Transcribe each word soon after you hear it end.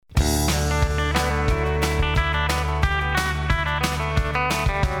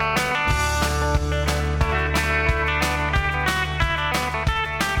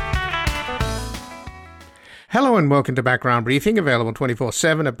Hello and welcome to Background Briefing, available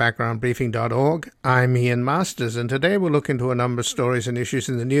 24/7 at backgroundbriefing.org. I'm Ian Masters, and today we'll look into a number of stories and issues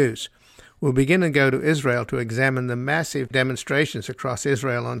in the news. We'll begin and go to Israel to examine the massive demonstrations across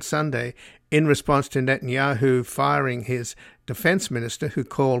Israel on Sunday in response to Netanyahu firing his defense minister, who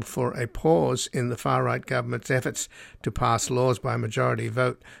called for a pause in the far-right government's efforts to pass laws by majority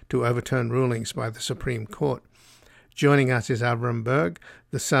vote to overturn rulings by the Supreme Court. Joining us is Avraham Burg,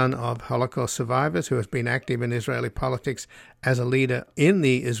 the son of Holocaust survivors who has been active in Israeli politics as a leader in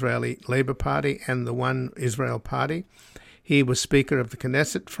the Israeli Labour Party and the One Israel Party. He was Speaker of the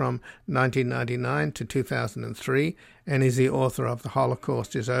Knesset from 1999 to 2003 and is the author of The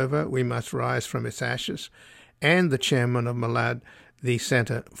Holocaust is Over, We Must Rise from Its Ashes, and the chairman of Malad, the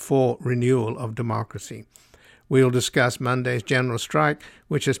Center for Renewal of Democracy. We'll discuss Monday's general strike,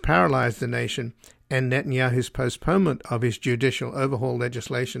 which has paralyzed the nation, and Netanyahu's postponement of his judicial overhaul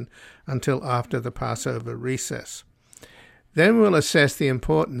legislation until after the Passover recess. Then we'll assess the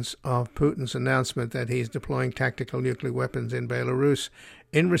importance of Putin's announcement that he's deploying tactical nuclear weapons in Belarus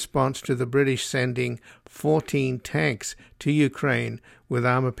in response to the British sending 14 tanks to Ukraine with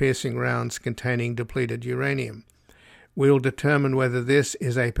armor-piercing rounds containing depleted uranium. We'll determine whether this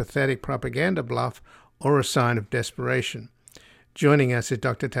is a pathetic propaganda bluff or a sign of desperation. Joining us is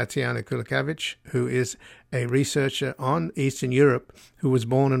Dr. Tatsiana Kulakevich, who is a researcher on Eastern Europe who was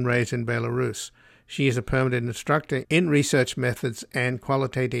born and raised in Belarus. She is a permanent instructor in research methods and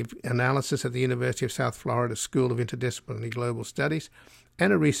qualitative analysis at the University of South Florida School of Interdisciplinary Global Studies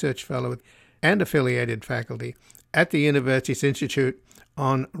and a research fellow and affiliated faculty at the university's Institute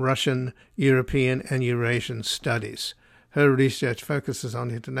on Russian, European, and Eurasian Studies. Her research focuses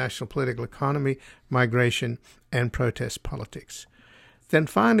on international political economy, migration, and protest politics. Then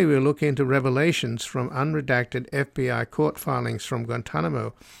finally, we'll look into revelations from unredacted FBI court filings from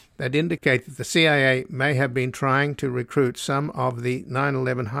Guantanamo that indicate that the CIA may have been trying to recruit some of the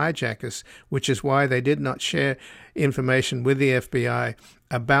 9/11 hijackers, which is why they did not share information with the FBI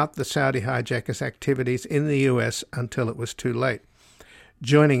about the Saudi hijackers' activities in the U.S. until it was too late.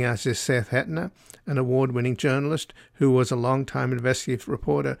 Joining us is Seth, Hettena, an award-winning journalist who was a long-time investigative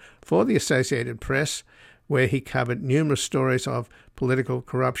reporter for the Associated Press, where he covered numerous stories of political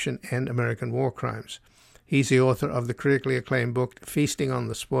corruption and American war crimes. He's the author of the critically acclaimed book Feasting on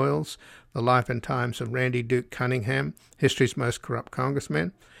the Spoils, The Life and Times of Randy Duke Cunningham, History's Most Corrupt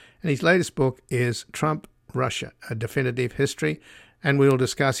Congressman. And his latest book is Trump, Russia, A Definitive History, and we'll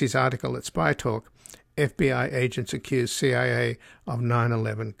discuss his article at Spy Talk, FBI Agents Accuse CIA of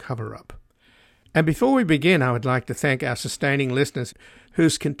 9/11 Cover-Up. And before we begin, I would like to thank our sustaining listeners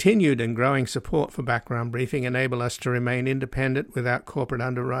whose continued and growing support for Background Briefing enable us to remain independent without corporate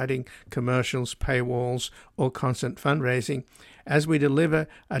underwriting, commercials, paywalls, or constant fundraising, as we deliver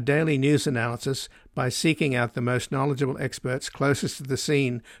a daily news analysis by seeking out the most knowledgeable experts closest to the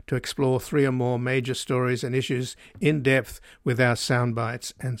scene to explore 3 or more major stories and issues in depth with our sound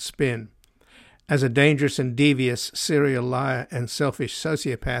bites and spin. As a dangerous and devious serial liar and selfish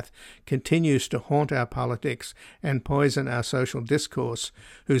sociopath continues to haunt our politics and poison our social discourse,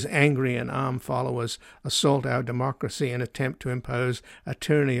 whose angry and armed followers assault our democracy and attempt to impose a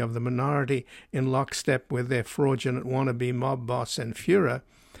tyranny of the minority in lockstep with their fraudulent wannabe mob boss and Führer,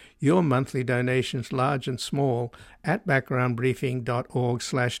 your monthly donations, large and small, at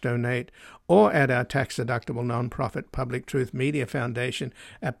backgroundbriefing.org/donate or at our tax-deductible non-profit Public Truth Media Foundation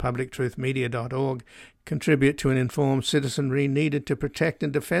at publictruthmedia.org contribute to an informed citizenry needed to protect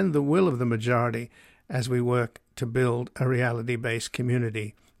and defend the will of the majority as we work to build a reality-based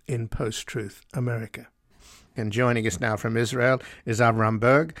community in post-truth America. And joining us now from Israel is Avraham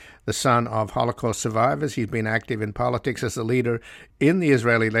Burg, the son of Holocaust survivors. He's been active in politics as a leader in the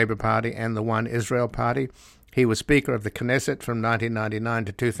Israeli Labour Party and the One Israel Party. He was Speaker of the Knesset from 1999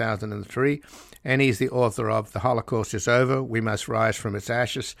 to 2003, and he's the author of The Holocaust is Over, We Must Rise from Its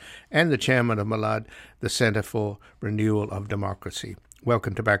Ashes, and the chairman of Malad, the Center for Renewal of Democracy.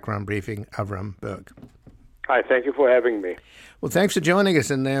 Welcome to Background Briefing, Avraham Burg. Hi, thank you for having me. Well, thanks for joining us.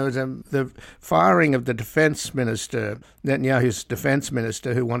 And there was the firing of the defense minister, Netanyahu's defense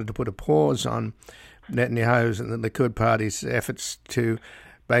minister, who wanted to put a pause on Netanyahu's and the Likud party's efforts to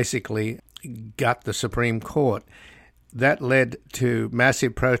basically gut the Supreme Court. That led to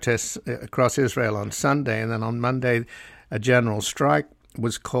massive protests across Israel on Sunday, and then on Monday a general strike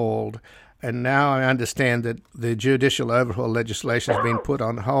was called. And now I understand that the judicial overhaul legislation has been put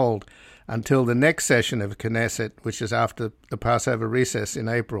on hold until the next session of Knesset, which is after the Passover recess in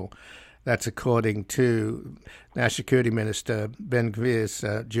April. That's according to National Security Minister Ben Gvir's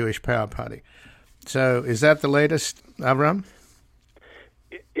Jewish Power Party. So is that the latest, Avraham?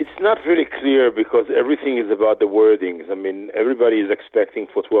 It's not really clear because everything is about the wordings. I mean, everybody is expecting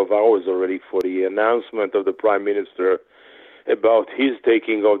for 12 hours already for the announcement of the Prime Minister about his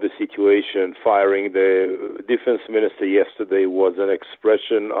taking of the situation. Firing the defense minister yesterday was an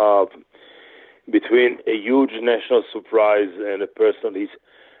expression of between a huge national surprise and a personal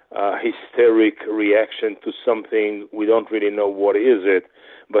hysteric reaction to something we don't really know what is it,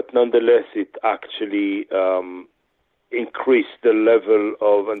 but nonetheless it actually increased the level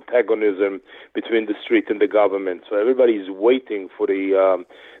of antagonism between the street and the government. So everybody is waiting for the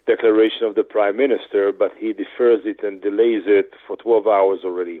declaration of the Prime Minister, but he defers it and delays it for 12 hours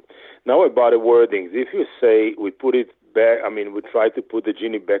already. Now about the wordings. If you say we put it back, I mean, we try to put the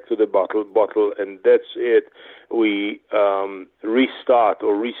genie back to the bottle, and that's it. We restart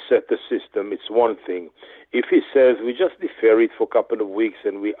or reset the system. It's one thing. If he says we just defer it for a couple of weeks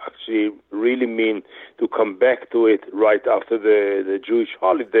and we actually really mean to come back to it right after the Jewish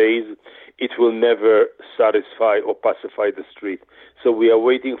holidays, it will never satisfy or pacify the street. So we are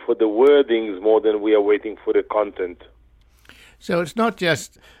waiting for the wordings more than we are waiting for the content. So it's not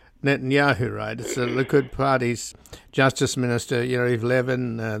just Netanyahu, right? It's the Likud Party's Justice Minister, Yariv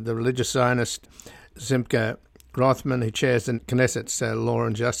Levin, the religious Zionist Simcha Rothman, who chairs the Knesset's Law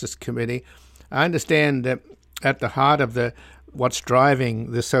and Justice Committee. I understand that at the heart of what's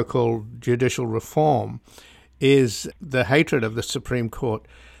driving the so-called judicial reform is the hatred of the Supreme Court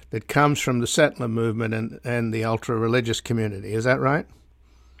that comes from the settler movement and the ultra-religious community. Is that right?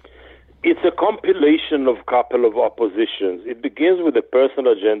 It's a compilation of a couple of oppositions. It begins with the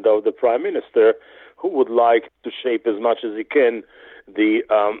personal agenda of the Prime Minister, who would like to shape as much as he can the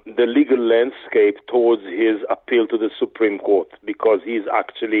legal landscape towards his appeal to the Supreme Court, because he's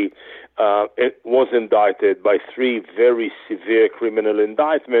actually was indicted by 3 very severe criminal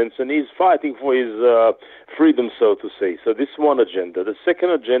indictments, and he's fighting for his freedom, so to say. So this is one agenda. The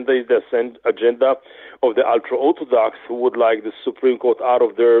second agenda is the agenda of the ultra-Orthodox, who would like the Supreme Court out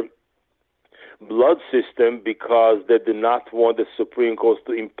of their blood system because they do not want the Supreme Court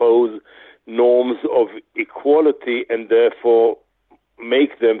to impose norms of equality and therefore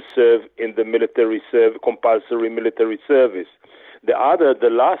make them serve in the compulsory military service. The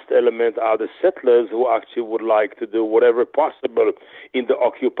last element are the settlers who actually would like to do whatever possible in the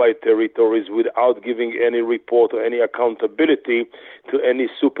occupied territories without giving any report or any accountability to any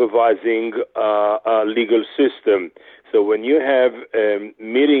supervising legal system. So when you have a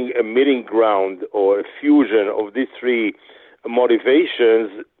meeting ground or a fusion of these 3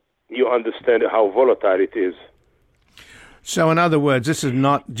 motivations, you understand how volatile it is. So in other words, this is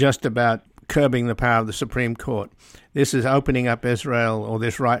not just about curbing the power of the Supreme Court. This is opening up Israel or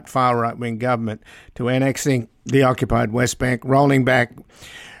this far right-wing government to annexing the occupied West Bank, rolling back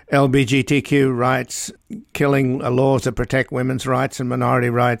LGBTQ rights, killing laws that protect women's rights and minority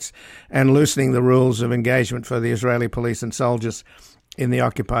rights, and loosening the rules of engagement for the Israeli police and soldiers in the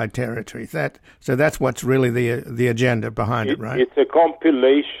occupied territory. So that's what's really the agenda behind it, right? It's a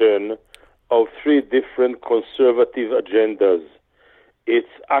compilation of 3 different conservative agendas. It's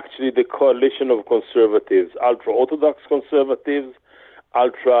actually the coalition of conservatives, ultra-Orthodox conservatives,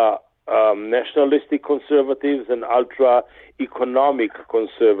 ultra-nationalistic conservatives, and ultra-economic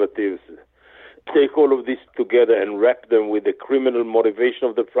conservatives. Take all of this together and wrap them with the criminal motivation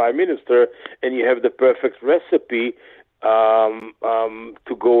of the Prime Minister, and you have the perfect recipe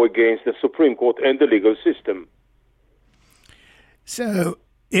to go against the Supreme Court and the legal system. So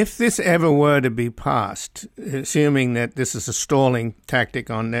if this ever were to be passed, assuming that this is a stalling tactic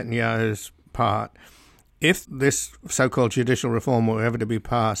on Netanyahu's part, if this so-called judicial reform were ever to be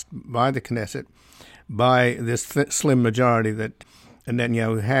passed by the Knesset, by this slim majority that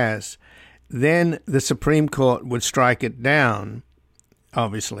Netanyahu has, then the Supreme Court would strike it down,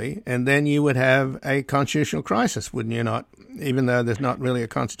 obviously, and then you would have a constitutional crisis, wouldn't you not, even though there's not really a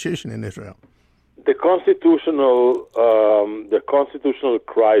constitution in Israel? The constitutional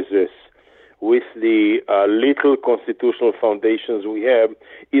crisis with the little constitutional foundations we have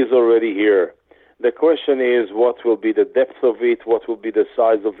is already here. The question is what will be the depth of it, what will be the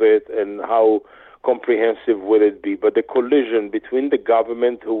size of it, and how comprehensive will it be. But the collision between the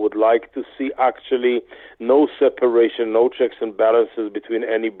government, who would like to see actually no separation, no checks and balances between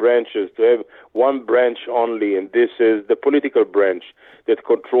any branches, to have one branch only, and this is the political branch that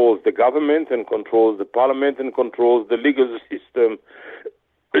controls the government and controls the parliament and controls the legal system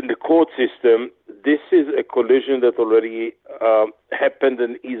and the court system. This is a collision that already happened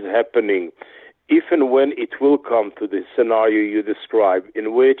and is happening. If and when it will come to the scenario you describe,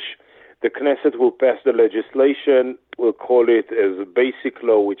 in which the Knesset will pass the legislation, we'll call it as a basic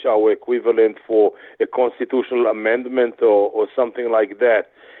law, which are our equivalent for a constitutional amendment or something like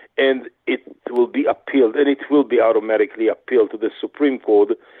that. and it will be appealed, and it will be automatically appealed to the Supreme Court,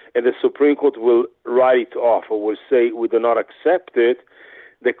 and the Supreme Court will write it off or will say we do not accept it.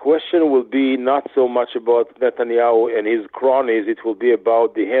 The question will be not so much about Netanyahu and his cronies. It will be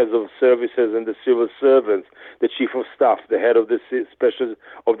about the heads of services and the civil servants, the chief of staff, the head of the special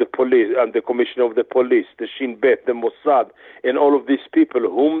of the police, and the commissioner of the police, the Shin Bet, the Mossad, and all of these people.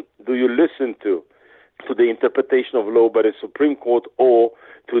 Whom do you listen to? To the interpretation of law by the Supreme Court or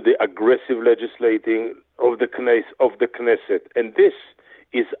to the aggressive legislating of the Knesset? And this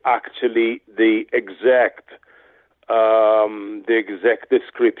is actually the exact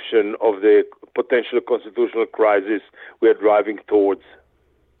description of the potential constitutional crisis we are driving towards.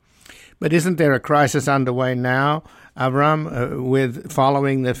 But isn't there a crisis underway now, Avraham, with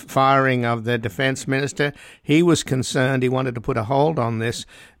following the firing of the defense minister? He was concerned, he wanted to put a hold on this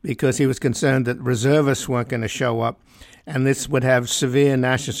because he was concerned that reservists weren't going to show up, and this would have severe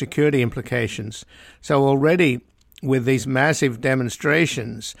national security implications. So already with these massive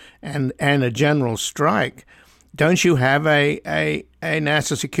demonstrations and a general strike, don't you have a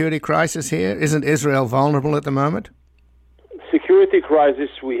national security crisis here? Isn't Israel vulnerable at the moment? Security crisis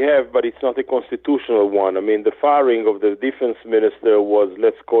we have, but it's not a constitutional one. I mean, the firing of the defense minister was,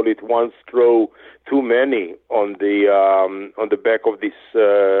 let's call it, one straw too many on the back of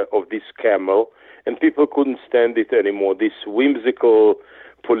this camel, and people couldn't stand it anymore. This whimsical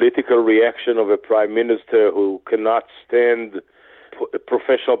political reaction of a prime minister who cannot stand a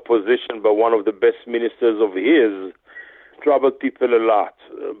professional position by one of the best ministers of his troubled people a lot.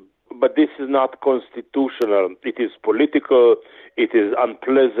 But this is not constitutional. It is political, it is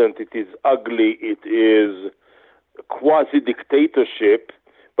unpleasant, it is ugly, it is quasi-dictatorship,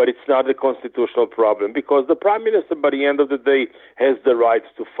 but it's not a constitutional problem because the prime minister, by the end of the day, has the right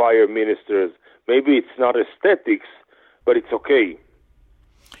to fire ministers. Maybe it's not aesthetics, but it's okay.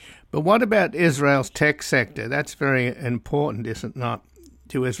 But what about Israel's tech sector? That's very important, is it not,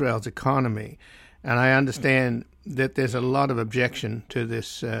 to Israel's economy? And I understand that there's a lot of objection to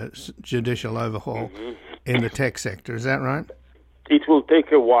this judicial overhaul in the tech sector. Is that right? It will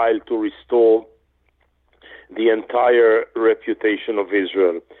take a while to restore the entire reputation of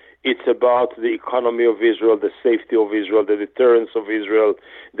Israel. It's about the economy of Israel, the safety of Israel, the deterrence of Israel,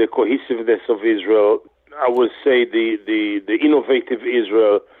 the cohesiveness of Israel. I would say the innovative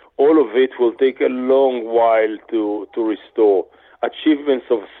Israel. All of it will take a long while to restore. Achievements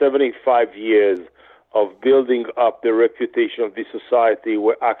of 75 years of building up the reputation of this society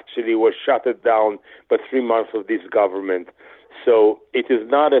were shut down by 3 months of this government. So it is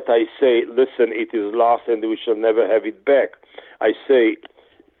not that I say, listen, it is lost and we shall never have it back. I say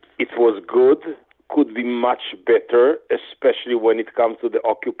it was good, could be much better, especially when it comes to the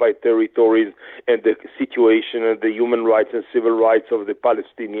occupied territories and the situation and the human rights and civil rights of the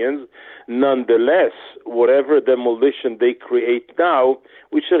Palestinians. Nonetheless, whatever demolition they create now,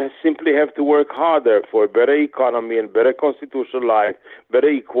 we should simply have to work harder for a better economy and better constitutional life, better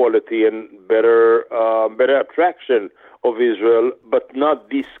equality and better attraction of Israel, but not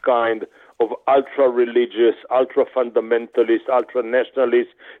this kind of ultra-religious, ultra-fundamentalist, ultra-nationalist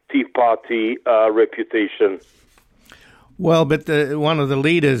Tea Party reputation. Well, but one of the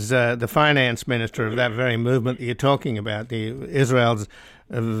leaders, the finance minister of that very movement that you're talking about, Israel's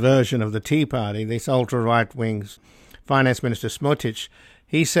version of the Tea Party, this ultra-right-wing finance minister Smotrich,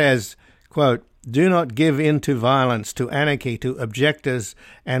 he says, quote, "Do not give in to violence, to anarchy, to objectors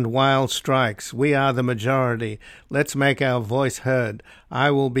and wild strikes. We are the majority. Let's make our voice heard. I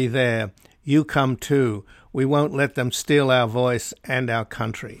will be there. You come too. We won't let them steal our voice and our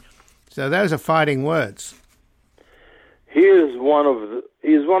country." So those are fighting words. He is one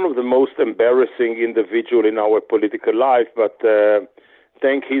of the most embarrassing individuals in our political life, but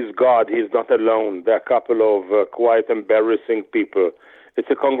thank his God, he's not alone. There are a couple of quite embarrassing people. It's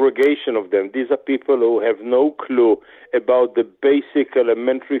a congregation of them. These are people who have no clue about the basic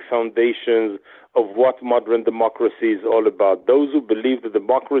elementary foundations of what modern democracy is all about. Those who believe that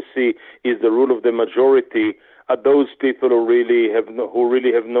democracy is the rule of the majority are those people who really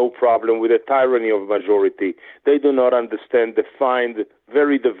have no problem with the tyranny of majority. They do not understand the fine,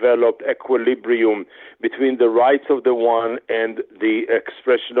 very developed equilibrium between the rights of the one and the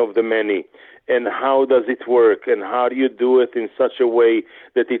expression of the many. And how does it work? And how do you do it in such a way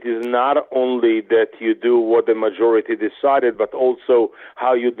that it is not only that you do what the majority decided, but also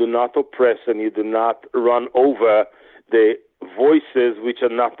how you do not oppress and you do not run over the voices which are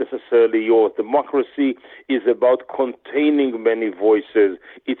not necessarily yours. Democracy is about containing many voices.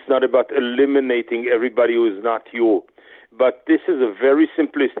 It's not about eliminating everybody who is not you. But this is a very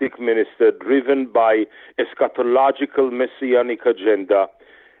simplistic minister driven by eschatological messianic agenda.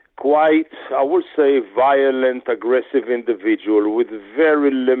 quite, I would say, violent, aggressive individual with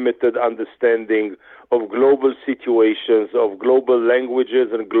very limited understanding of global situations, of global languages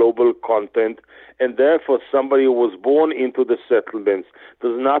and global content, and therefore somebody who was born into the settlements,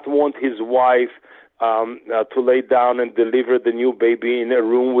 does not want his wife to lay down and deliver the new baby in a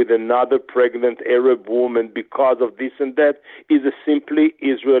room with another pregnant Arab woman because of this and that, is a simply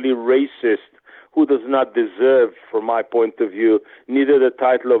Israeli racist who does not deserve, from my point of view, neither the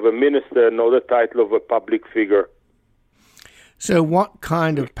title of a minister nor the title of a public figure. So what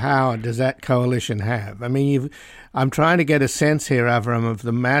kind of power does that coalition have? I mean, I'm trying to get a sense here, Avraham, of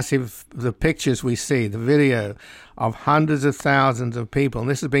the pictures we see, the video of hundreds of thousands of people. And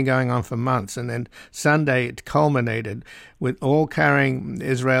this has been going on for months. And then Sunday it culminated with all carrying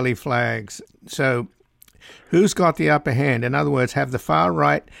Israeli flags. So who's got the upper hand? In other words, have the far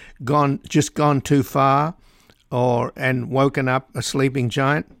right gone too far and woken up a sleeping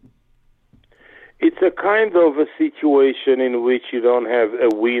giant? It's a kind of a situation in which you don't have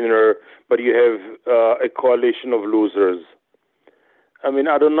a winner, but you have a coalition of losers. I mean,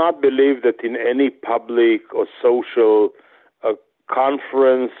 I do not believe that in any public or social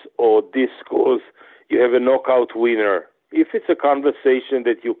conference or discourse you have a knockout winner. If it's a conversation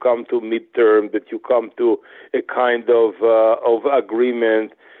that you come to midterm, that you come to a kind of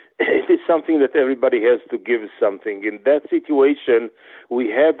agreement, it is something that everybody has to give something. In that situation, we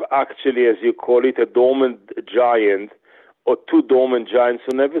have actually, as you call it, a dormant giant or two dormant giants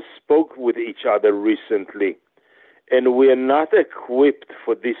who never spoke with each other recently. And we are not equipped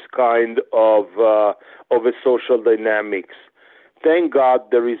for this kind of a social dynamics. Thank God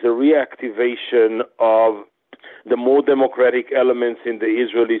there is a reactivation of the more democratic elements in the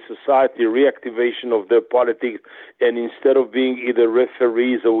Israeli society, reactivation of their politics, and instead of being either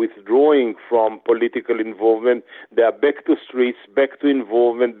referees or withdrawing from political involvement, they are back to streets, back to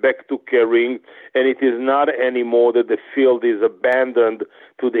involvement, back to caring, and it is not anymore that the field is abandoned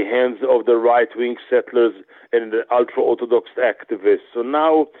to the hands of the right-wing settlers and the ultra-Orthodox activists. So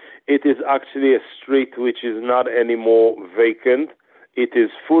now it is actually a street which is not anymore vacant. It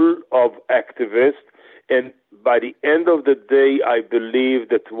is full of activists. And by the end of the day, I believe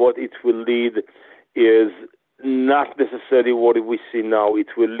that what it will lead is not necessarily what we see now. It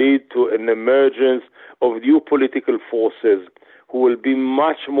will lead to an emergence of new political forces who will be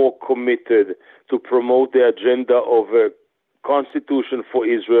much more committed to promote the agenda of a constitution for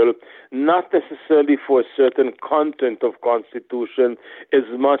Israel, not necessarily for a certain content of constitution, as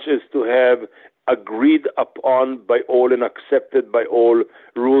much as to have agreed upon by all and accepted by all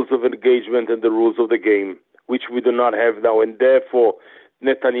rules of engagement and the rules of the game, which we do not have now. And therefore,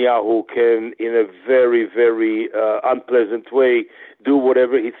 Netanyahu can, in a very, very unpleasant way, do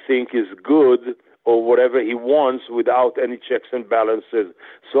whatever he thinks is good or whatever he wants without any checks and balances.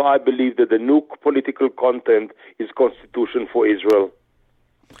 So I believe that the new political content is constitution for Israel.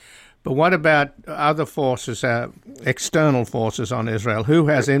 But what about other forces, external forces on Israel? Who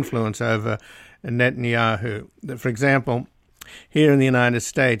has influence over Netanyahu? For example, here in the United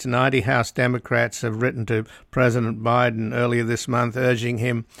States, 90 House Democrats have written to President Biden earlier this month urging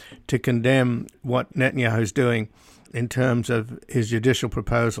him to condemn what Netanyahu is doing in terms of his judicial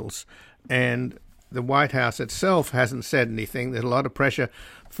proposals. And the White House itself hasn't said anything. There's a lot of pressure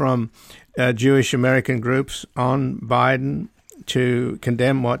from Jewish American groups on Biden to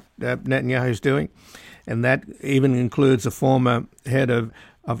condemn what Netanyahu is doing. And that even includes a former head of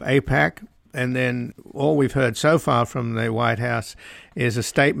AIPAC. And then all we've heard so far from the White House is a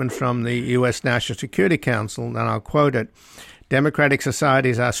statement from the U.S. National Security Council, and I'll quote it: "Democratic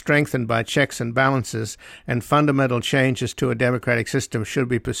societies are strengthened by checks and balances, and fundamental changes to a democratic system should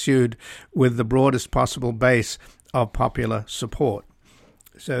be pursued with the broadest possible base of popular support."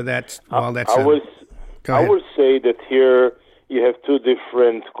 So that's, well, that's... I would say that here you have two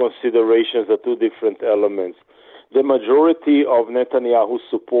different considerations or two different elements. The majority of Netanyahu's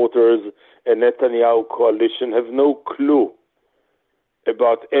supporters and Netanyahu coalition have no clue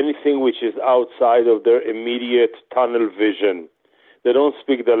about anything which is outside of their immediate tunnel vision. They don't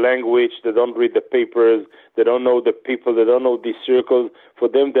speak the language, they don't read the papers, they don't know the people, they don't know these circles. For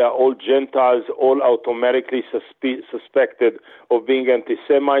them, they are all Gentiles, all automatically suspected of being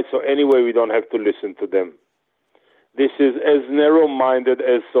anti-Semites, so anyway, we don't have to listen to them. This is as narrow-minded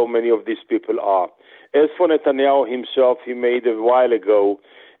as so many of these people are. As for Netanyahu himself, he made a while ago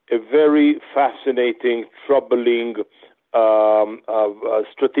a very fascinating, troubling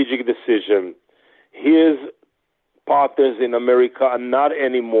strategic decision. His partners in America are not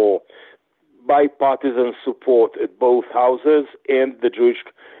anymore bipartisan support at both houses and the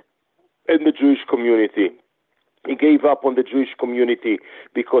Jewish community. He gave up on the Jewish community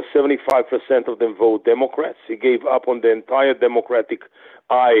because 75% of them vote Democrats. He gave up on the entire Democratic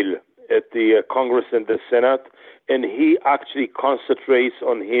aisle at the Congress and the Senate, and he actually concentrates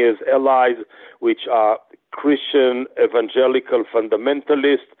on his allies, which are Christian evangelical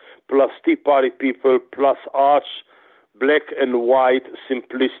fundamentalists, plus Tea Party people, plus arch black and white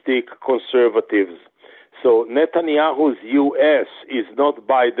simplistic conservatives. So Netanyahu's U.S. is not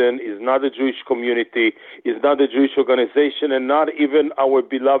Biden, is not the Jewish community, is not the Jewish organization, and not even our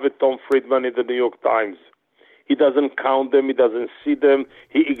beloved Tom Friedman in the New York Times. He doesn't count them, he doesn't see them,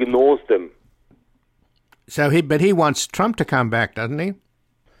 he ignores them. So he wants Trump to come back, doesn't he?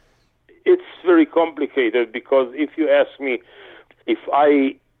 It's very complicated because if you ask me if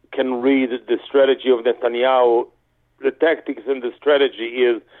I can read the strategy of Netanyahu, the tactics and the strategy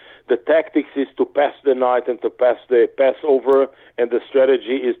is the tactics is to pass the night and to pass the Passover, and the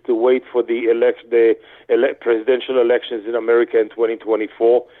strategy is to wait for the presidential elections in America in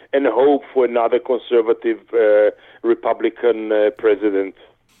 2024 and hope for another conservative Republican president.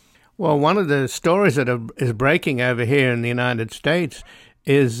 Well, one of the stories that is breaking over here in the United States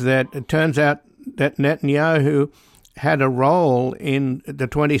is that it turns out that Netanyahu had a role in the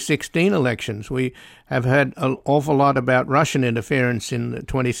 2016 elections. We have heard an awful lot about Russian interference in the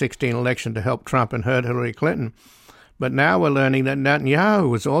 2016 election to help Trump and hurt Hillary Clinton. But now we're learning that Netanyahu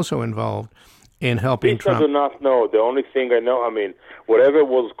was also involved in helping Trump. I do not know. The only thing I know, whatever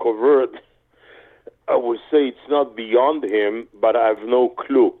was covert, I would say it's not beyond him, but I have no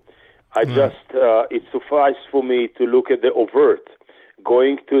clue. It suffices for me to look at the overt,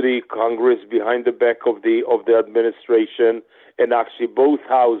 going to the Congress behind the back of the administration, and actually both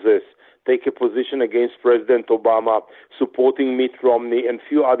houses take a position against President Obama, supporting Mitt Romney and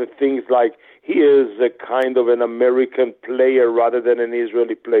few other things like he is a kind of an American player rather than an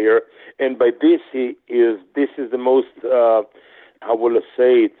Israeli player. And by this, this is the most, how will I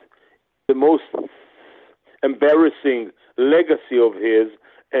say it, the most embarrassing legacy of his,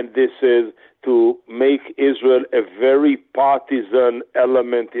 and this is to make Israel a very partisan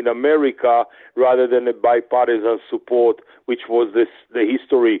element in America rather than a bipartisan support, which was the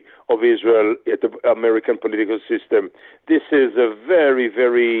history of Israel at the American political system. This is a very,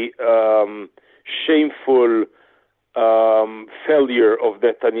 very shameful failure of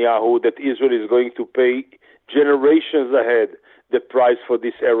Netanyahu that Israel is going to pay generations ahead the price for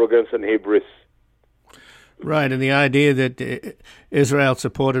this arrogance and hubris. Right, and the idea that Israel,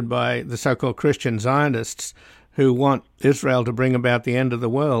 supported by the so-called Christian Zionists who want Israel to bring about the end of the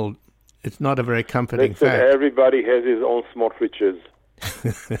world, it's not a very comforting fact. Everybody has his own Smotriches.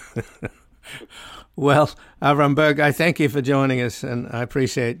 Well, Avraham Burg, I thank you for joining us, and I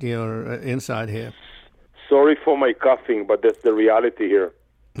appreciate your insight here. Sorry for my coughing, but that's the reality here.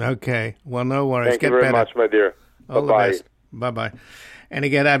 Okay, well, no worries. Thank you very much, my dear. All the best. Bye-bye. And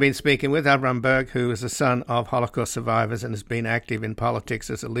again, I've been speaking with Avraham Burg, who is the son of Holocaust survivors and has been active in politics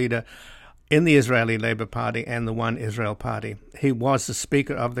as a leader in the Israeli Labour Party and the One Israel Party. He was the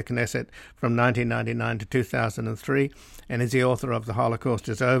Speaker of the Knesset from 1999 to 2003 and is the author of The Holocaust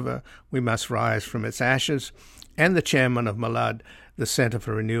is Over, We Must Rise from Its Ashes, and the chairman of Malad, the Center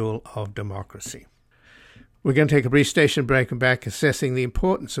for Renewal of Democracy. We're going to take a brief station break and back assessing the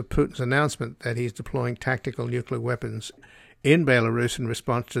importance of Putin's announcement that he's deploying tactical nuclear weapons in Belarus in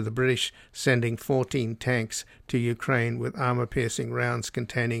response to the British sending 14 tanks to Ukraine with armor-piercing rounds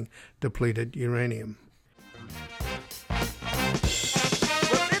containing depleted uranium. Well,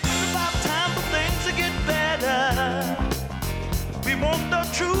 it's about time for things to get better. We want the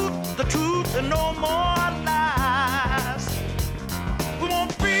truth, and no more lies. We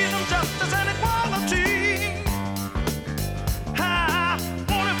want freedom, justice, and equality. I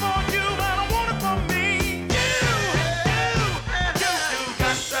want it for you, and I want it for me.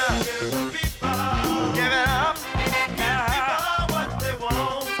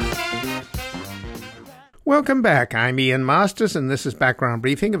 Welcome back. I'm Ian Masters, and this is Background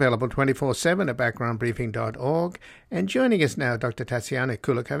Briefing, available 24/7 at backgroundbriefing.org. And joining us now, Dr. Tatsiana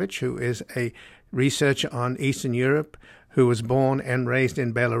Kulakevich, who is a researcher on Eastern Europe, who was born and raised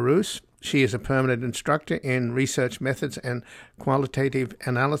in Belarus. She is a permanent instructor in research methods and qualitative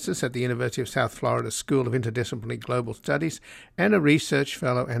analysis at the University of South Florida School of Interdisciplinary Global Studies and a research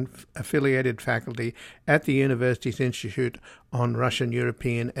fellow and affiliated faculty at the university's Institute on Russian,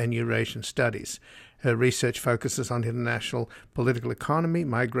 European, and Eurasian Studies. Her research focuses on international political economy,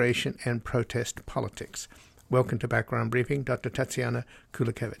 migration, and protest politics. Welcome to Background Briefing, Dr. Tatsiana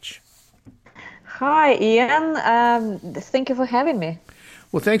Kulakevich. Hi, Ian. Thank you for having me.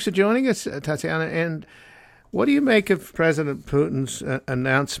 Well, thanks for joining us, Tatsiana. And What do you make of President Putin's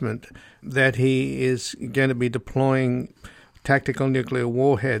announcement that he is going to be deploying tactical nuclear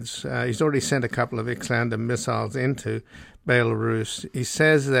warheads? He's already sent a couple of Islander missiles into Belarus. He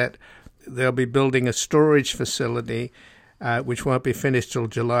says that they'll be building a storage facility which won't be finished till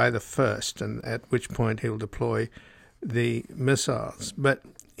July the 1st, and at which point he'll deploy the missiles. But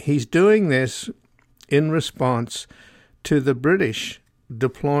he's doing this in response to the British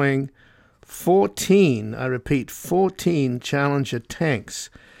deploying 14, I repeat, 14 Challenger tanks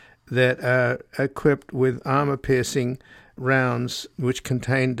that are equipped with armor-piercing rounds which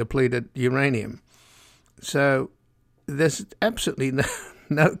contain depleted uranium. So there's absolutely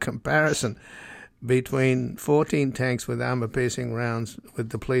no comparison between 14 tanks with armor-piercing rounds with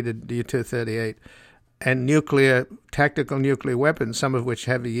depleted U-238 and tactical nuclear weapons, some of which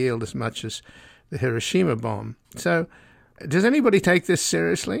have a yield as much as the Hiroshima bomb. So does anybody take this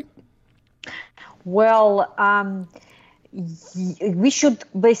seriously? Well, we should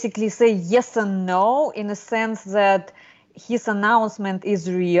basically say yes and no, in the sense that his announcement is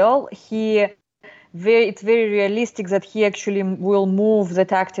real. It's very realistic that he actually will move the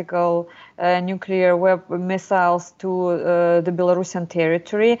tactical nuclear missiles to the Belarusian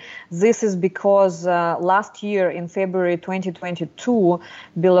territory. This is because last year in February 2022,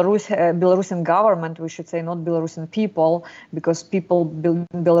 Belarusian government, we should say, not Belarusian people, because people in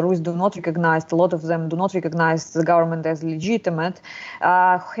Belarus do not recognize, a lot of them do not recognize the government as legitimate,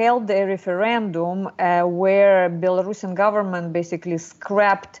 held a referendum where Belarusian government basically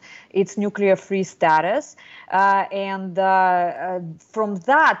scrapped its nuclear-free status, and from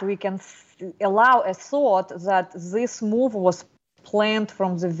that we can allow a thought that this move was planned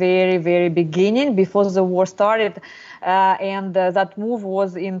from the very, very beginning, before the war started, and that move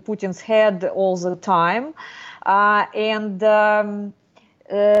was in Putin's head all the time,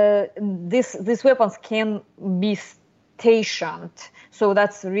 these weapons can be stationed. So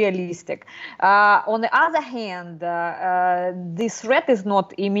that's realistic. On the other hand, this threat is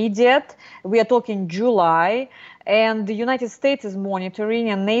not immediate. We are talking July, and the United States is monitoring,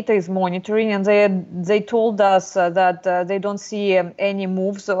 and NATO is monitoring, and they told us that they don't see any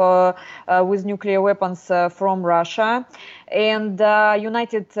moves with nuclear weapons from Russia. And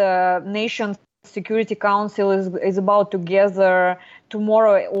United Nations Security Council is about to gather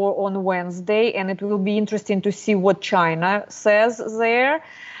tomorrow or on Wednesday, and it will be interesting to see what China says there.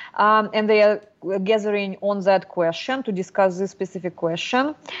 And they are gathering on that question to discuss this specific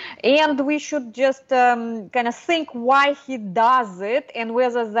question. And we should just kind of think why he does it, and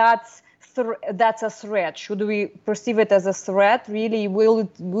whether that's a threat. Should we perceive it as a threat? Really,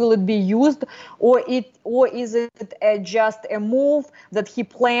 will it be used, or is it just a move that he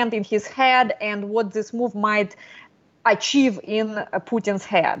planned in his head, and what this move might achieve in Putin's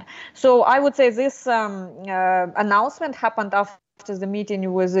head? So I would say this announcement happened after the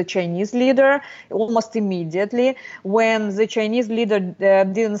meeting with the Chinese leader, almost immediately, when the Chinese leader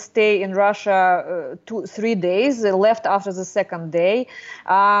didn't stay in Russia 3 days, left after the second day,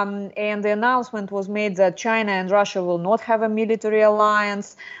 and the announcement was made that China and Russia will not have a military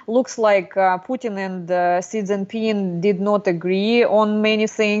alliance. Looks like Putin and Xi Jinping did not agree on many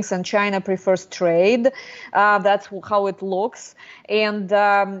things, and China prefers trade. That's how it looks. And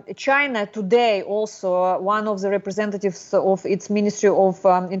China today also, one of the representatives of its Ministry of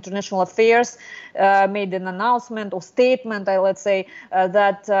International Affairs made an announcement or statement, let's say,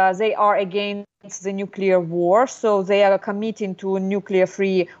 that they are against the nuclear war. So they are committing to a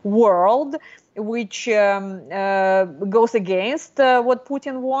nuclear-free world, which goes against what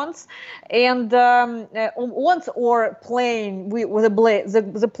Putin wants, and wants or playing with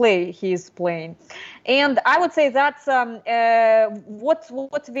the play he is playing. And I would say that's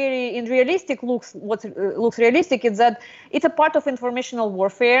what's very realistic looks realistic is that it's a part of informational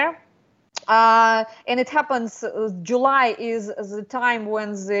warfare. And it happens, July is the time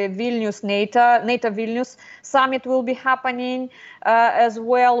when the NATO Vilnius summit will be happening as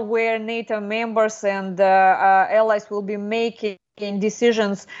well, where NATO members and allies will be making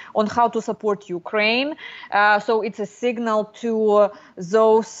decisions on how to support Ukraine. So it's a signal to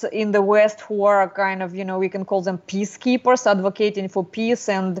those in the West who are kind of, we can call them peacekeepers, advocating for peace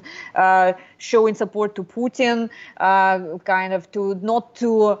and showing support to Putin, kind of not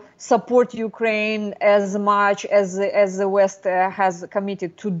to support Ukraine as much as the West has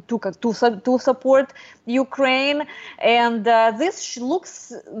committed to support Ukraine. And this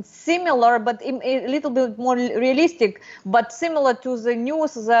looks similar, but a little bit more realistic, but similar to the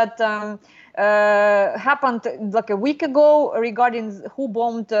news that happened like a week ago regarding who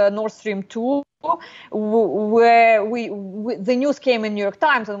bombed Nord Stream 2 where the news came in New York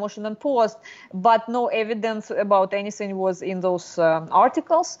Times and Washington Post, but no evidence about anything was in those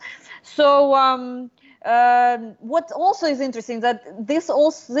articles. So what also is interesting that this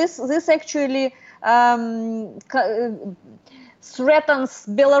actually threatens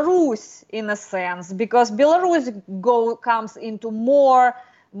Belarus in a sense, because Belarus comes into more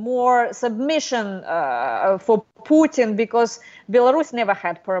submission for Putin, because Belarus never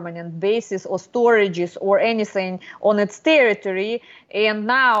had permanent bases or storages or anything on its territory, and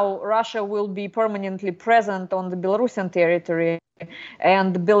now Russia will be permanently present on the Belarusian territory.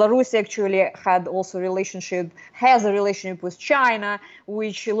 And Belarus actually has a relationship with China,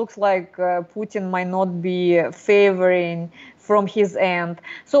 which looks like Putin might not be favoring from his end.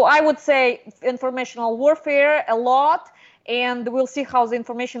 So I would say informational warfare a lot. And we'll see how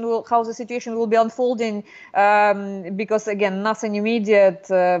the situation will be unfolding, because again, nothing immediate.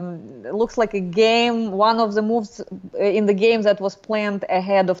 Looks like a game, one of the moves in the game that was planned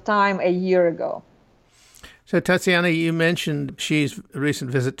ahead of time a year ago. So, Tatsiana, you mentioned Xi's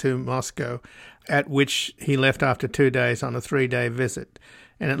recent visit to Moscow, at which he left after 2 days on a 3-day visit.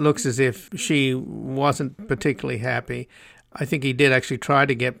 And it looks as if Xi wasn't particularly happy. I think he did actually try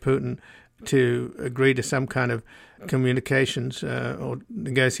to get Putin to agree to some kind of communications or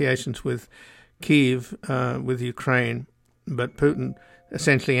negotiations with Kyiv, with Ukraine. But Putin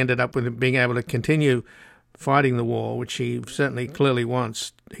essentially ended up with being able to continue fighting the war, which he certainly clearly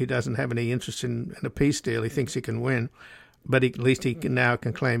wants. He doesn't have any interest in a peace deal. He thinks he can win, but at least he can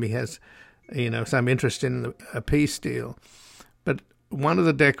claim he has, some interest in a peace deal. But one of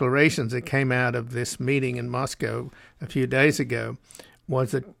the declarations that came out of this meeting in Moscow a few days ago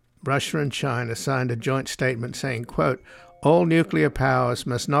was that Russia and China signed a joint statement saying, quote, all nuclear powers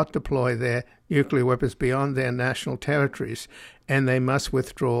must not deploy their nuclear weapons beyond their national territories, and they must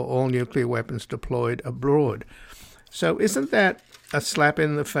withdraw all nuclear weapons deployed abroad. So isn't that a slap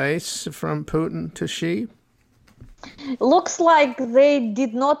in the face from Putin to Xi? Looks like they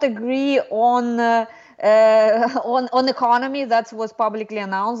did not agree on economy. That was publicly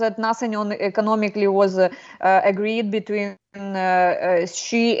announced, that nothing on economically was agreed between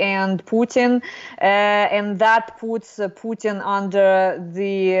Xi and Putin, and that puts Putin under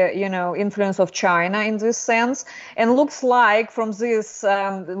the influence of China in this sense. And looks like from this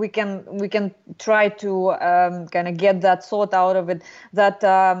we can try to kind of get that thought out of it, that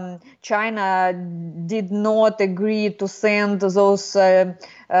China did not agree to send those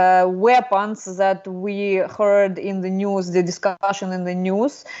weapons that we heard in the news, the discussion in the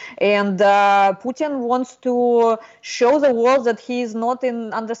news. And Putin wants to show the world that he is not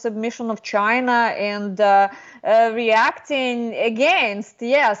under submission of China, and reacting against,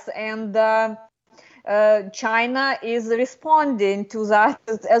 yes. And China is responding to that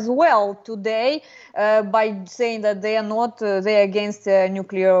as well today by saying that they are against a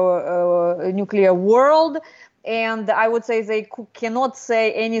nuclear world. And I would say they cannot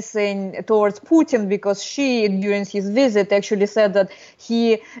say anything towards Putin, because Xi, during his visit, actually said that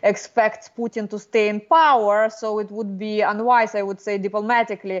he expects Putin to stay in power. So it would be unwise, I would say,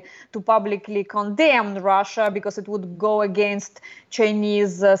 diplomatically, to publicly condemn Russia, because it would go against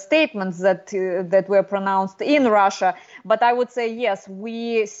Chinese statements that were pronounced in Russia. But I would say, yes,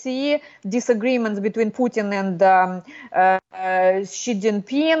 we see disagreements between Putin and Xi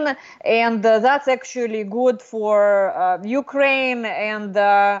Jinping, and that's actually good for Ukraine. And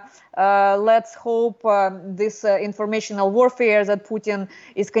let's hope this informational warfare that Putin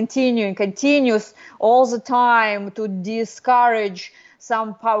is continues all the time to discourage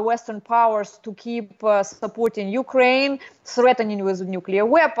some Western powers to keep supporting Ukraine, threatening with nuclear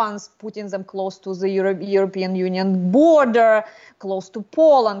weapons, putting them close to the European Union border, close to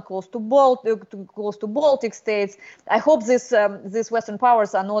Poland, close to Baltic states. I hope these Western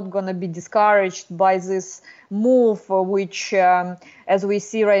powers are not going to be discouraged by this move, which, as we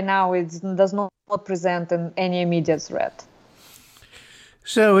see right now, it does not present any immediate threat.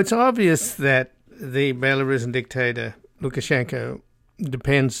 So it's obvious that the Belarusian dictator, Lukashenko,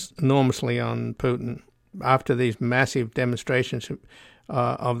 depends enormously on Putin. After these massive demonstrations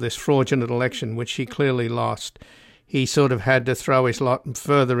of this fraudulent election, which he clearly lost, he sort of had to throw his lot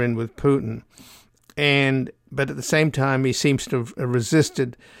further in with Putin. But at the same time, he seems to have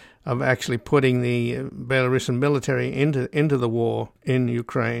resisted of actually putting the Belarusian military into the war in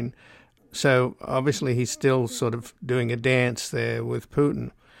Ukraine. So obviously he's still sort of doing a dance there with Putin.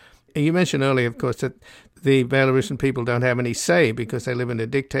 You mentioned earlier, of course, that the Belarusian people don't have any say because they live in a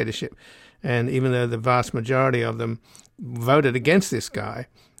dictatorship. And even though the vast majority of them voted against this guy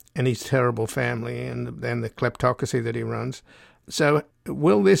and his terrible family and the kleptocracy that he runs. So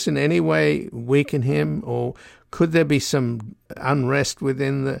Will this in any way weaken him, or could there be some unrest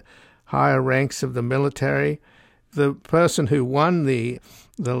within the higher ranks of the military? The person who won the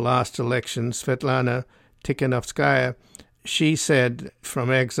last election, Svetlana Tikhanovskaya, she said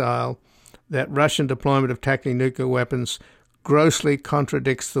from exile that Russian deployment of tactical nuclear weapons grossly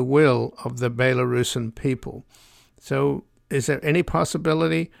contradicts the will of the Belarusian people. So is there any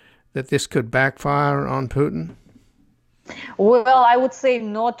possibility that this could backfire on Putin? Well, I would say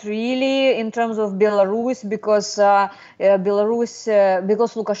not really in terms of Belarus, because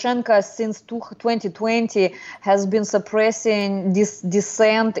because Lukashenko since 2020 has been suppressing this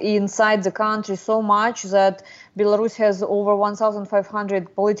dissent inside the country so much that Belarus has over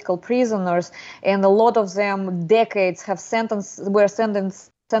 1,500 political prisoners, and a lot of them were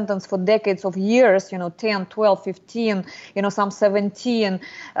sentenced for decades of years, 10, 12, 15, some 17.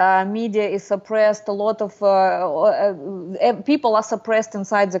 Media is suppressed. A lot of people are suppressed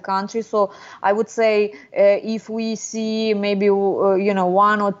inside the country. So I would say if we see maybe,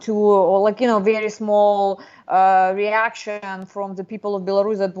 one or two, or very small reaction from the people of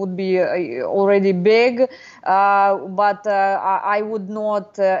Belarus, that would be already big. But I would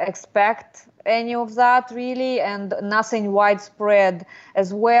not expect any of that really, and nothing widespread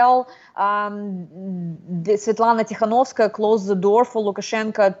as well. Svetlana Tikhanovskaya closed the door for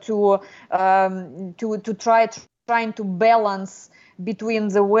Lukashenko to trying to balance between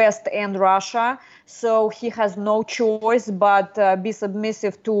the West and Russia. So he has no choice but be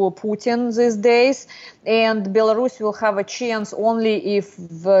submissive to Putin these days. And Belarus will have a chance only if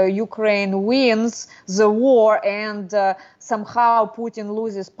Ukraine wins the war and somehow Putin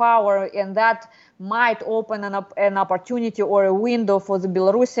loses power. And that might open an opportunity or a window for the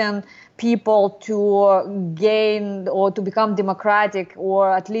Belarusian people to gain or to become democratic,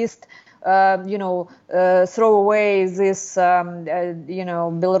 or at least throw away this,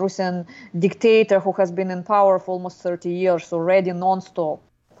 Belarusian dictator who has been in power for almost 30 years already, non-stop.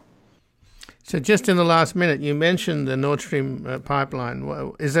 So just in the last minute, you mentioned the Nord Stream pipeline.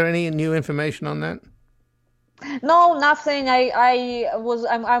 Is there any new information on that? No, nothing.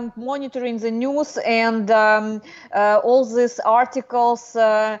 I'm monitoring the news, and all these articles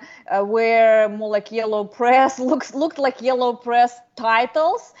were more like yellow press, looked like yellow press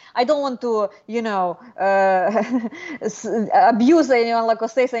titles. I don't want to, abuse anyone, or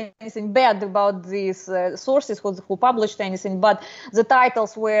say anything bad about these sources who published anything, but the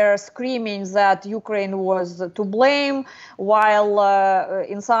titles were screaming that Ukraine was to blame, while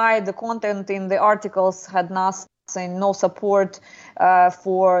inside the content in the articles had no support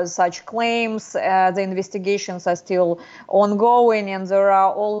for such claims. The investigations are still ongoing, and there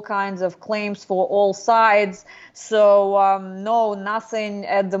are all kinds of claims for all sides. So no, nothing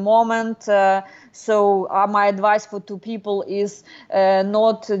at the moment. So my advice to people is do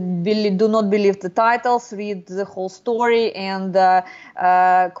not believe the titles, read the whole story, and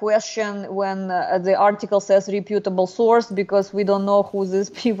question when the article says reputable source, because we don't know who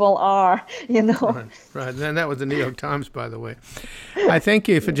these people are, Right. And that was the New York Times, by the way. I thank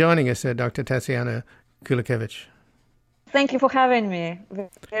you for joining us, Dr. Tatsiana Kulakevich. Thank you for having me.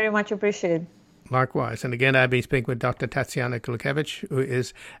 Very much appreciated. Likewise. And again, I've been speaking with Dr. Tatsiana Kulakevich, who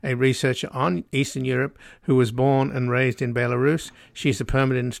is a researcher on Eastern Europe, who was born and raised in Belarus. She's a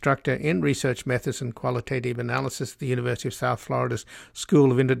permanent instructor in research methods and qualitative analysis at the University of South Florida's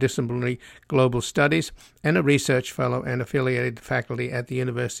School of Interdisciplinary Global Studies, and a research fellow and affiliated faculty at the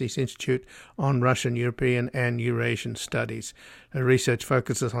university's Institute on Russian, European, and Eurasian Studies. Her research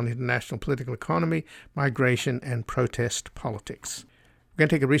focuses on international political economy, migration, and protest politics. We're going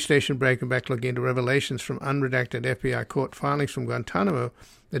to take a brief station break and back looking into revelations from unredacted FBI court filings from Guantanamo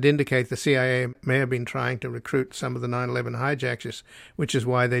that indicate the CIA may have been trying to recruit some of the 9/11 hijackers, which is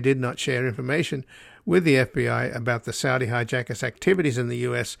why they did not share information with the FBI about the Saudi hijackers' activities in the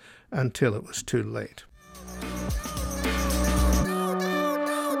U.S. until it was too late.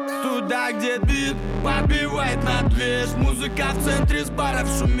 Туда, где бит побивает на дверь, музыка в центре с баров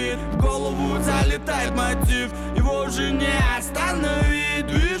шумит, в голову залетает мотив, его уже не остановить,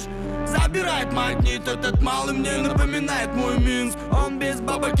 движ забирает магнит, этот малый мне напоминает мой Минск, он без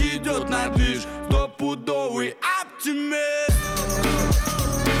бабок идет на движ, стопудовый оптимист.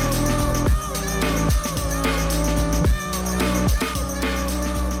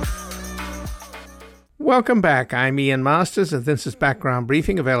 Welcome back. I'm Ian Masters, and this is Background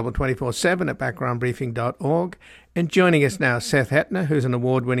Briefing, available 24/7 at backgroundbriefing.org. And joining us now, Seth Hettena, who's an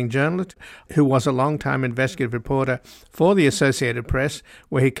award-winning journalist, who was a long-time investigative reporter for the Associated Press,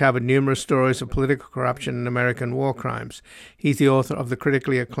 where he covered numerous stories of political corruption and American war crimes. He's the author of the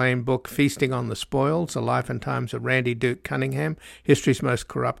critically acclaimed book Feasting on the Spoils, The Life and Times of Randy Duke Cunningham, History's Most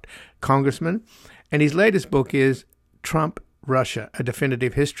Corrupt Congressman. And his latest book is Trump, Russia, A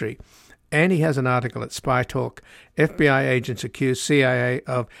Definitive History. And he has an article at Spy Talk, FBI agents accuse CIA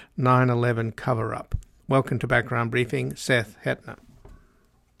of 9/11 cover-up. Welcome to Background Briefing, Seth Hettena.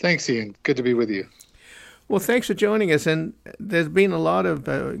 Thanks, Ian. Good to be with you. Well, thanks for joining us. And there's been a lot of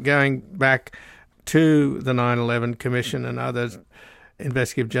going back to the 9/11 Commission and others,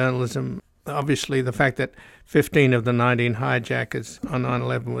 investigative journalism. Obviously, the fact that 15 of the 19 hijackers on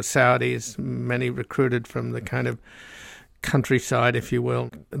 9/11 were Saudis, many recruited from the kind of countryside, if you will,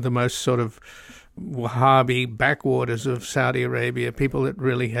 the most sort of Wahhabi backwaters of Saudi Arabia, people that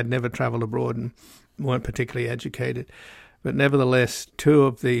really had never traveled abroad and weren't particularly educated. But nevertheless, two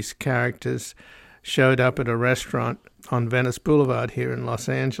of these characters showed up at a restaurant on Venice Boulevard here in Los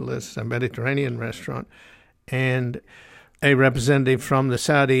Angeles, a Mediterranean restaurant, and a representative from the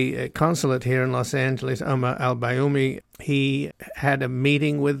Saudi consulate here in Los Angeles, Omar al-Bayoumi, he had a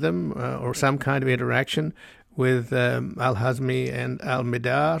meeting with them or some kind of interaction with al-Hazmi and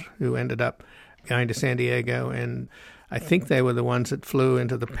al-Midar, who ended up going to San Diego, and I think they were the ones that flew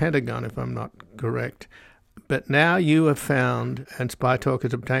into the Pentagon, if I'm not correct. But now you have found, and Spy Talk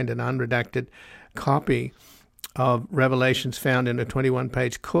has obtained an unredacted copy of revelations found in a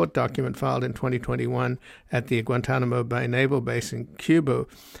 21-page court document filed in 2021 at the Guantanamo Bay Naval Base in Cuba,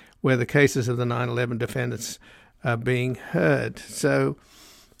 where the cases of the 9/11 defendants are being heard. So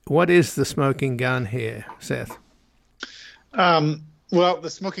what is the smoking gun here, Seth? Well, the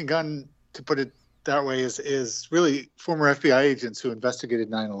smoking gun, to put it that way, is really former FBI agents who investigated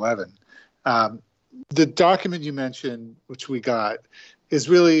 9/11. The document you mentioned, which we got, is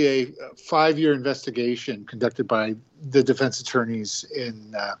really a 5-year investigation conducted by the defense attorneys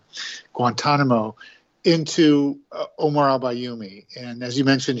in Guantanamo into Omar al-Bayoumi. And as you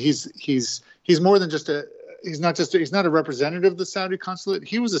mentioned, he's more than just he's not a representative of the Saudi consulate.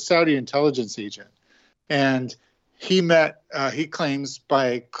 He was a Saudi intelligence agent, and he met, he claims,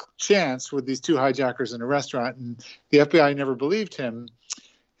 by chance with these two hijackers in a restaurant, and the FBI never believed him.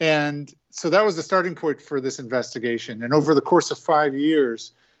 And so that was the starting point for this investigation. And over the course of 5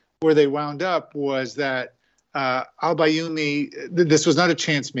 years, where they wound up was that al-Bayoumi, this was not a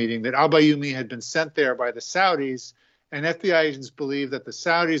chance meeting, that al-Bayoumi had been sent there by the Saudis, and FBI agents believed that the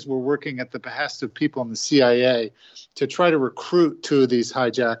Saudis were working at the behest of people in the CIA to try to recruit two of these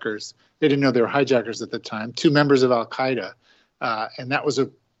hijackers. They didn't know they were hijackers at the time, two members of al-Qaeda. And that was a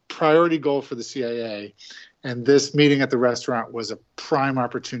priority goal for the CIA. And this meeting at the restaurant was a prime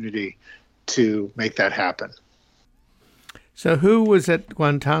opportunity to make that happen. So who was at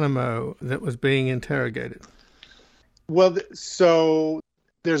Guantanamo that was being interrogated? Well, so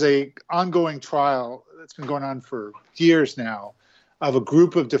there's a ongoing trial that's been going on for years now of a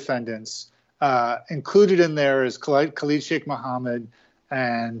group of defendants. Included in there is Khalid Sheikh Mohammed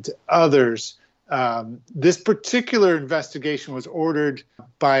and others. This particular investigation was ordered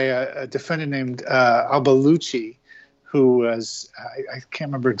by a defendant named al-Baluchi, who was, I can't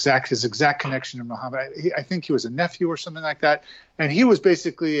remember his exact connection to Mohammed. I think he was a nephew or something like that. And he was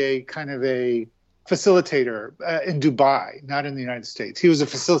basically a kind of a facilitator in Dubai, not in the United States. He was a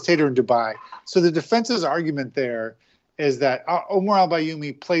facilitator in Dubai. So the defense's argument there is that Omar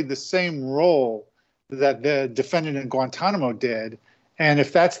al-Bayoumi played the same role that the defendant in Guantanamo did. And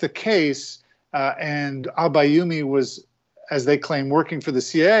if that's the case, and al-Bayoumi was, as they claim, working for the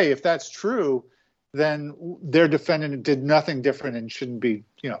CIA, if that's true, then their defendant did nothing different and shouldn't be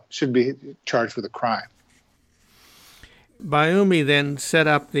charged with a crime. Bayoumi then set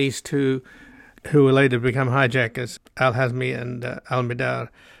up these two who were later to become hijackers, al-Hazmi and al-Midar,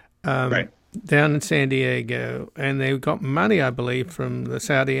 right, down in San Diego. And they got money, I believe, from the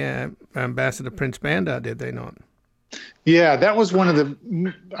Saudi ambassador, Prince Bandar, did they not? Yeah, that was one of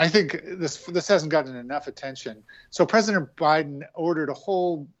the, I think this hasn't gotten enough attention. So President Biden ordered a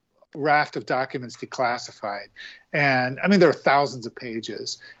whole raft of documents declassified. And I mean, there are thousands of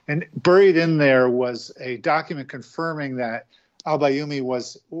pages. And buried in there was a document confirming that al-Bayoumi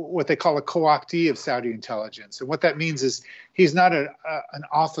was what they call a co-optee of Saudi intelligence. And what that means is he's not an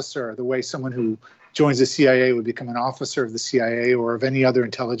officer the way someone who joins the CIA would become an officer of the CIA or of any other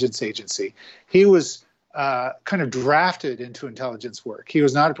intelligence agency. He was kind of drafted into intelligence work. He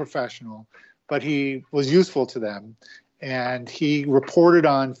was not a professional, but he was useful to them. And he reported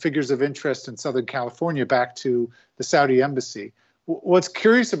on figures of interest in Southern California back to the Saudi embassy. what's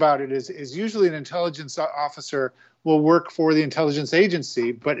curious about it is usually an intelligence officer will work for the intelligence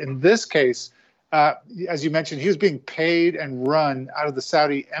agency, but in this case, as you mentioned, he was being paid and run out of the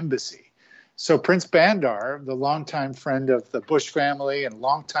Saudi embassy. So Prince Bandar, the longtime friend of the Bush family and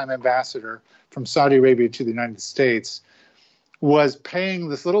longtime ambassador from Saudi Arabia to the United States, was paying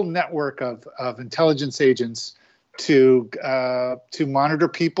this little network of intelligence agents to monitor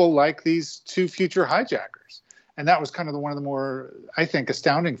people like these two future hijackers. And that was kind of one of the more, I think,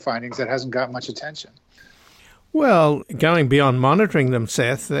 astounding findings that hasn't got much attention. Well, going beyond monitoring them,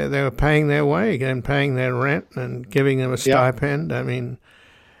 Seth, they were paying their way and paying their rent and giving them a stipend. I mean,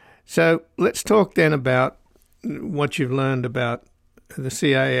 so let's talk then about what you've learned about the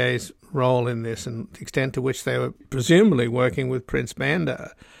CIA's role in this and the extent to which they were presumably working with Prince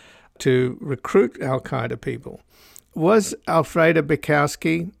Bandar to recruit al-Qaeda people. Was Alfreda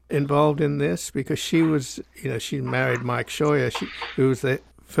Bukowski involved in this? Because she was, she married Mike Scheuer, who was the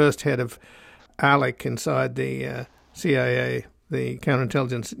first head of ALEC inside the CIA, the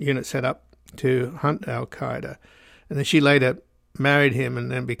counterintelligence unit set up to hunt al-Qaeda. And then she later married him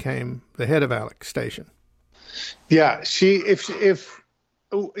and then became the head of ALEC station. Yeah,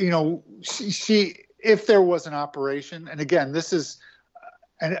 if there was an operation, and again, this is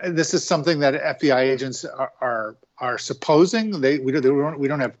something that FBI agents are supposing. We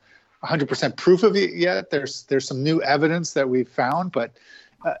don't have 100% proof of it yet. There's some new evidence that we've found, but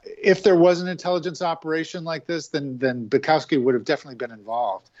if there was an intelligence operation like this, then Bukowski would have definitely been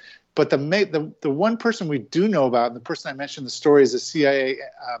involved. But the one person we do know about, and the person I mentioned in the story, is a CIA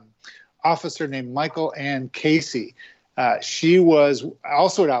officer named Michael Ann Casey. She was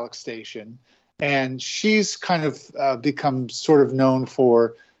also at Alex Station, and she's kind of become sort of known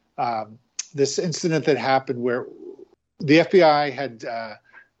for this incident that happened where the FBI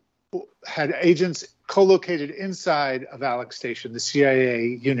had agents co-located inside of Alex Station, the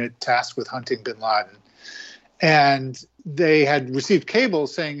CIA unit tasked with hunting bin Laden. And they had received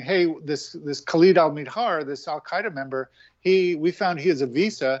cables saying, hey, this Khalid al-Midhar, this al-Qaeda member, we found he has a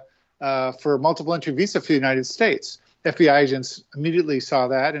visa for a multiple entry visa for the United States. FBI agents immediately saw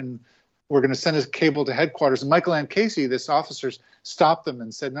that and were going to send a cable to headquarters. And Michael Ann Casey, this officer, stopped them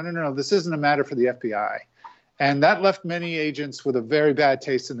and said, no, this isn't a matter for the FBI. And that left many agents with a very bad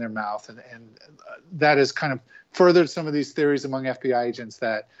taste in their mouth. And that has kind of furthered some of these theories among FBI agents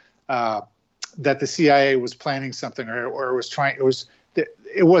that the CIA was planning something or was trying.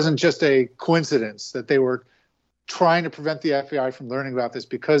 It wasn't just a coincidence that they were trying to prevent the FBI from learning about this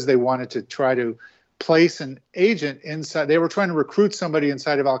because they wanted to try to place an agent inside. They were trying to recruit somebody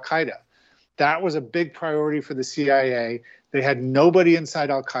inside of al-Qaeda. That was a big priority for the CIA. They had nobody inside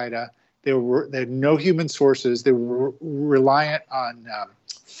al-Qaeda. They had no human sources. They were reliant on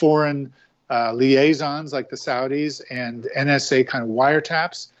foreign liaisons like the Saudis and NSA kind of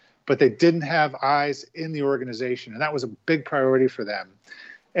wiretaps, but they didn't have eyes in the organization, and that was a big priority for them.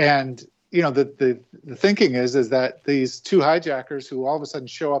 And the thinking is that these two hijackers who all of a sudden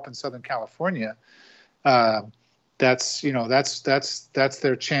show up in Southern California, that's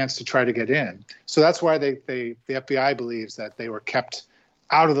their chance to try to get in. So that's why the FBI believes that they were kept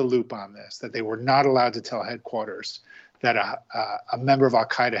out of the loop on this, that they were not allowed to tell headquarters that a member of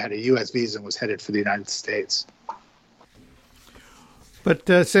al-Qaeda had a U.S. visa and was headed for the United States. But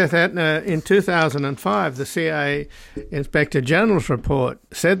Seth Hettena, in 2005, the CIA Inspector General's report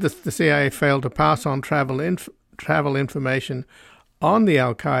said that the CIA failed to pass on travel information on the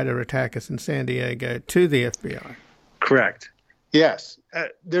al-Qaeda attackers in San Diego to the FBI. Correct. Yes.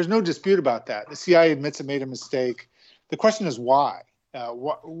 There's no dispute about that. The CIA admits it made a mistake. The question is why.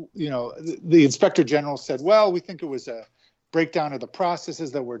 The Inspector General said, well, we think it was a breakdown of the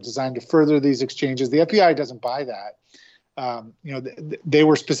processes that were designed to further these exchanges. The FBI doesn't buy that. They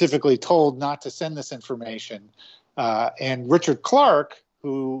were specifically told not to send this information. And Richard Clarke,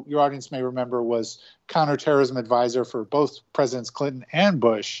 who your audience may remember was counterterrorism advisor for both Presidents Clinton and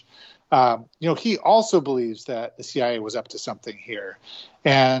Bush, he also believes that the CIA was up to something here.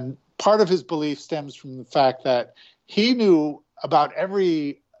 And part of his belief stems from the fact that he knew about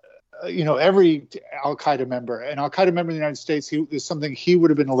every al-Qaeda member. An al-Qaeda member in the United States is something he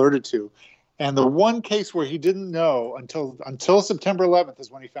would have been alerted to. And the one case where he didn't know until September 11th is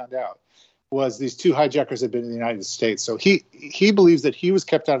when he found out, was these two hijackers had been in the United States. So he believes that he was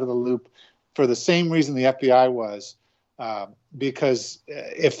kept out of the loop for the same reason the FBI was, because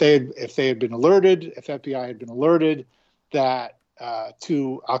if they had been alerted, if FBI had been alerted that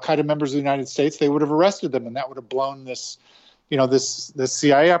to al-Qaeda members of the United States, they would have arrested them, and that would have blown this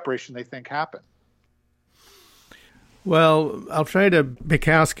CIA operation they think happened. Well, Alfreda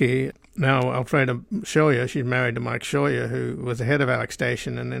Bukowski Now, Alfreda Scheuer, she's married to Mike Scheuer, who was the head of Alex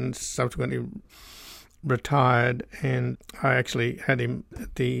Station and then subsequently retired. And I actually had him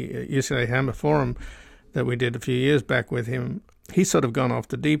at the UCLA Hammer Forum that we did a few years back with him. He's sort of gone off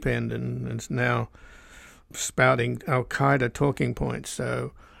the deep end and is now spouting Al-Qaeda talking points.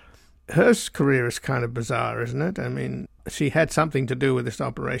 So her career is kind of bizarre, isn't it? I mean, she had something to do with this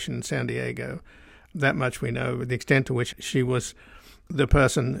operation in San Diego. That much we know. The extent to which she was the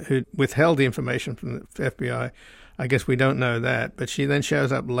person who withheld the information from the FBI, I guess we don't know that. But she then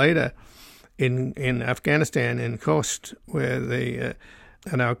shows up later in Afghanistan, in Khost, where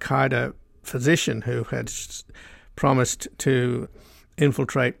an Al-Qaeda physician who had promised to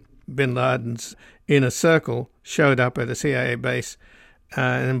infiltrate bin Laden's inner circle showed up at a CIA base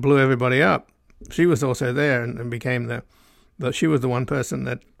and blew everybody up. She was also there and became she was the one person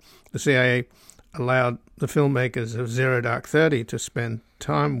that the CIA allowed the filmmakers of Zero Dark 30 to spend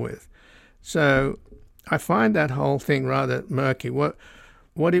time with. So I find that whole thing rather murky. What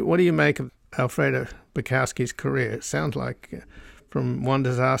do you make of Alfreda Bukowski's career? It sounds like from one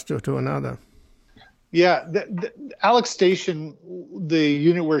disaster to another. Yeah, the Alex Station, the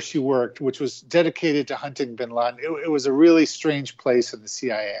unit where she worked, which was dedicated to hunting bin Laden, it was a really strange place in the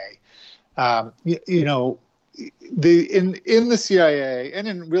CIA. In the CIA and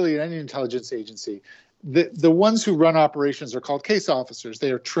in really any intelligence agency, the ones who run operations are called case officers.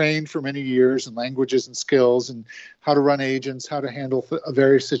 They are trained for many years in languages and skills and how to run agents, how to handle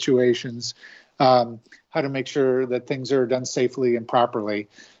various situations, how to make sure that things are done safely and properly.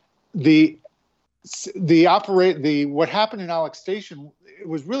 What happened in Alex Station, it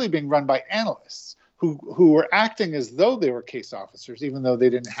was really being run by analysts who were acting as though they were case officers, even though they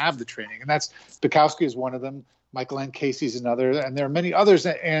didn't have the training. And that's Bukowski is one of them. Michael N. Casey's another, and there are many others.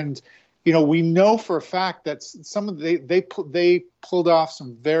 And we know for a fact that they pulled off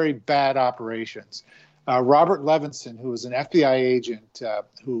some very bad operations. Robert Levinson, who was an FBI agent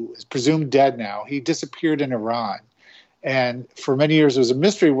who is presumed dead now, he disappeared in Iran, and for many years it was a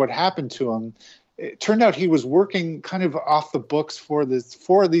mystery what happened to him. It turned out he was working kind of off the books for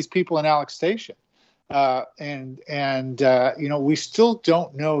these people in Alex Station. We still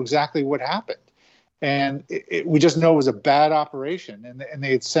don't know exactly what happened. And we just know it was a bad operation. And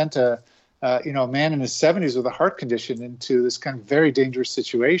they had sent a man in his 70s with a heart condition into this kind of very dangerous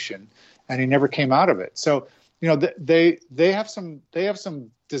situation, and he never came out of it. So, they have some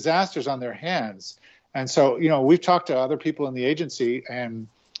disasters on their hands. And so, we've talked to other people in the agency, and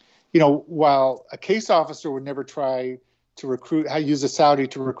while a case officer would never try to use a Saudi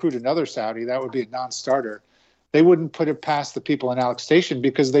to recruit another Saudi, that would be a non-starter. They wouldn't put it past the people in Alex Station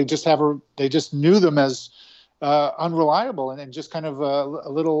because they just knew them as unreliable and just kind of a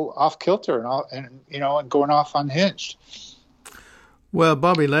little off kilter and going off unhinged. Well,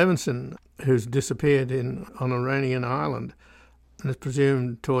 Bobby Levinson, who's disappeared on Iranian island and is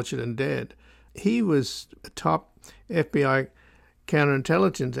presumed tortured and dead, he was a top FBI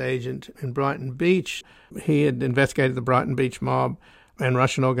counterintelligence agent in Brighton Beach. He had investigated the Brighton Beach mob and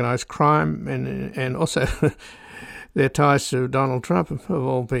Russian organized crime and also their ties to Donald Trump, of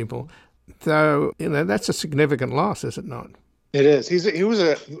all people. So, that's a significant loss, is it not? It is. He was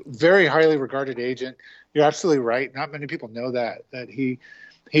a very highly regarded agent. You're absolutely right. Not many people know that he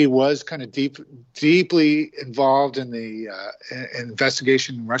was kind of deeply involved in the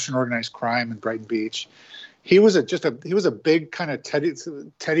investigation in Russian organized crime in Brighton Beach. He was a big kind of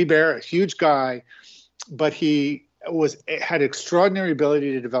teddy bear, a huge guy, but he had extraordinary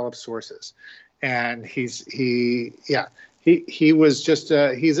ability to develop sources, and it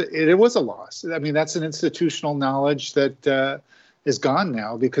was a loss. I mean, that's an institutional knowledge that is gone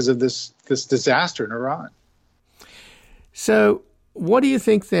now because of this disaster in Iran. So, what do you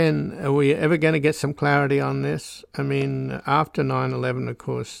think then? Are we ever going to get some clarity on this? I mean, after 9/11, of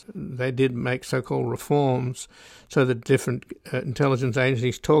course, they did make so-called reforms so that different intelligence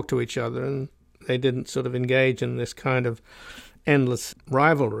agencies talk to each other and they didn't sort of engage in this kind of endless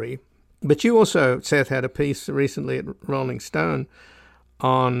rivalry. But you also, Seth, had a piece recently at Rolling Stone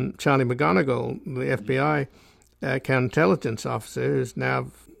on Charlie McGonigal, the FBI counterintelligence officer, who's now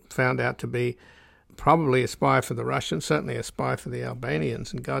found out to be probably a spy for the Russians, certainly a spy for the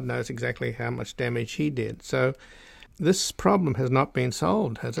Albanians, and God knows exactly how much damage he did. So this problem has not been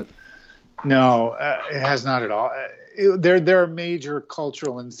solved, has it? No, it has not at all. There are major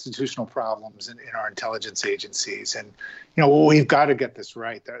cultural and institutional problems in our intelligence agencies, and we've got to get this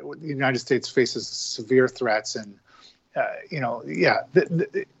right. The United States faces severe threats, and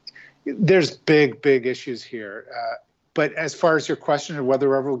there's big issues here. But as far as your question of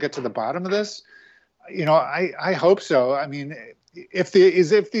whether ever we'll get to the bottom of this, I hope so. I mean, if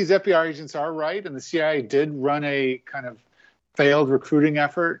these FBI agents are right, and the CIA did run a kind of failed recruiting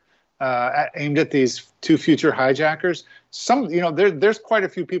effort aimed at these two future hijackers, there's quite a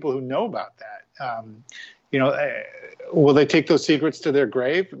few people who know about that. Will they take those secrets to their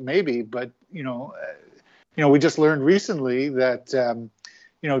grave? Maybe, but we just learned recently that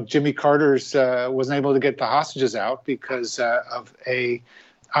Jimmy Carter's wasn't able to get the hostages out because of a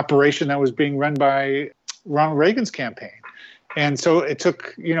operation that was being run by Ronald Reagan's campaign. And so it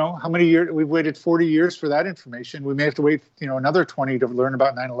took, how many years? We've waited 40 years for that information. We may have to wait, another 20 to learn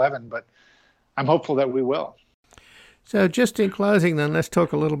about 9/11, but I'm hopeful that we will. So just in closing, then, let's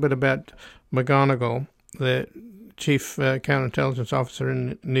talk a little bit about McGonigal, the chief counterintelligence officer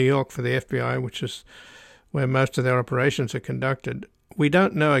in New York for the FBI, which is where most of their operations are conducted. We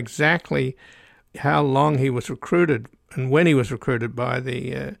don't know exactly how long he was recruited and when he was recruited by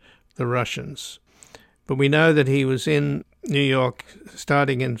the Russians. But we know that he was in New York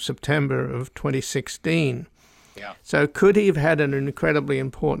starting in September of 2016. Yeah. So could he have had an incredibly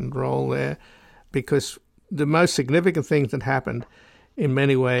important role there? Because the most significant things that happened in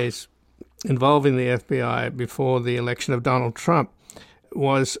many ways involving the FBI before the election of Donald Trump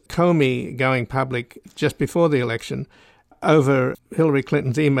was Comey going public just before the election over Hillary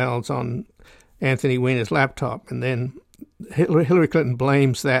Clinton's emails on Anthony Weiner's laptop. And then Hillary Clinton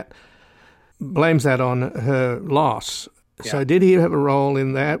blames that on her loss. Yeah. So did he have a role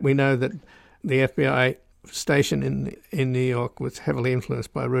in that? We know that the FBI station in New York was heavily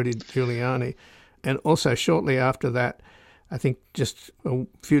influenced by Rudy Giuliani. And also shortly after that, I think just a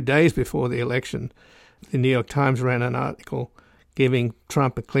few days before the election, the New York Times ran an article giving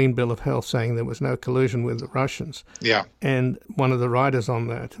Trump a clean bill of health, saying there was no collusion with the Russians. Yeah. And one of the writers on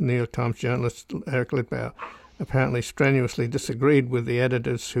that, New York Times journalist Eric Littbauer, apparently strenuously disagreed with the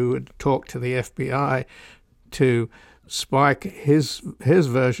editors who had talked to the FBI to spike his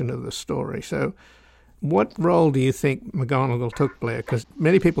version of the story. So what role do you think McGonigal took, Blair? Because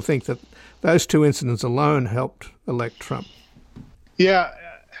many people think that those two incidents alone helped elect Trump. Yeah,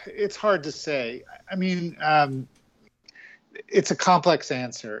 it's hard to say. I mean, it's a complex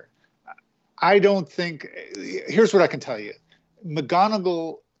answer. I don't think, here's what I can tell you.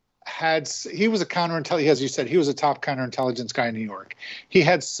 McGonigal he was a counterintelligence, as you said, he was a top counterintelligence guy in New York. He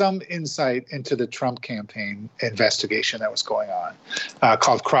had some insight into the Trump campaign investigation that was going on,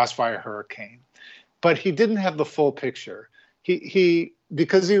 called Crossfire Hurricane. But he didn't have the full picture. He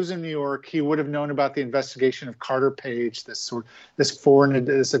because he was in New York, he would have known about the investigation of Carter Page, this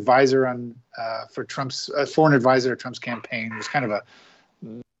advisor for Trump's foreign advisor to Trump's campaign. He was kind of a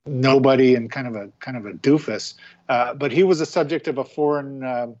nobody and kind of a doofus, but he was a subject of a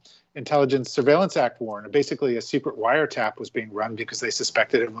Foreign Intelligence Surveillance Act warrant. Basically, a secret wiretap was being run because they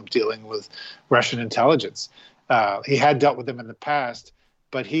suspected him of dealing with Russian intelligence. He had dealt with them in the past.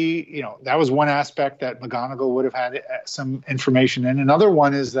 But that was one aspect that McGonigal would have had some information in. Another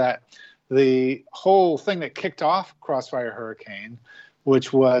one is that the whole thing that kicked off Crossfire Hurricane,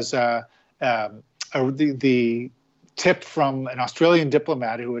 which was the tip from an Australian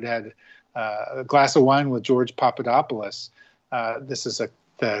diplomat who had a glass of wine with George Papadopoulos. This is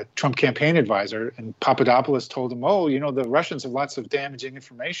the Trump campaign advisor, and Papadopoulos told him, the Russians have lots of damaging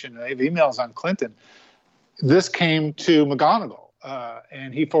information. They have emails on Clinton. This came to McGonigal.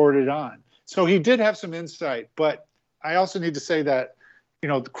 And he forwarded it on. So he did have some insight, but I also need to say that,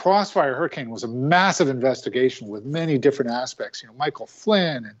 the Crossfire Hurricane was a massive investigation with many different aspects. Michael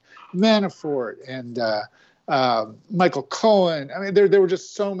Flynn and Manafort and Michael Cohen. I mean, there were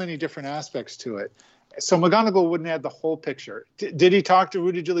just so many different aspects to it. So McGonigal wouldn't have the whole picture. Did he talk to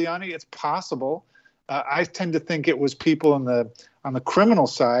Rudy Giuliani? It's possible. I tend to think it was people on the criminal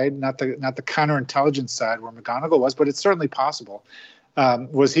side, not the counterintelligence side where McGonigal was, but it's certainly possible.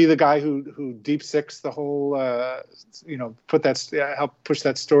 Was he the guy who deep sixed the whole, helped push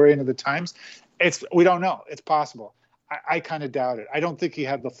that story into the Times? We don't know. It's possible. I kind of doubt it. I don't think he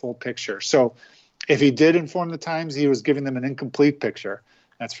had the full picture. So if he did inform the Times, he was giving them an incomplete picture.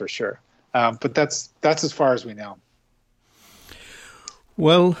 That's for sure. But that's as far as we know.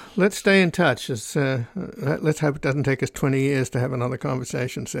 Well, let's stay in touch. Let's hope it doesn't take us 20 years to have another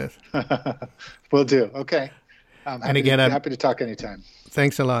conversation, Seth. Will do. Okay. I'm happy to talk anytime.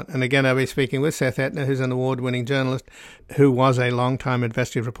 Thanks a lot. And again, I'll be speaking with Seth Hettena, who's an award-winning journalist who was a long-time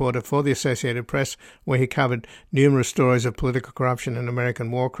investigative reporter for the Associated Press, where he covered numerous stories of political corruption and American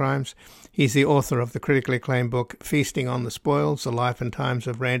war crimes. He's the author of the critically acclaimed book, Feasting on the Spoils, The Life and Times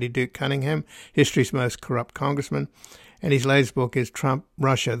of Randy Duke Cunningham, History's Most Corrupt Congressman. And his latest book is Trump,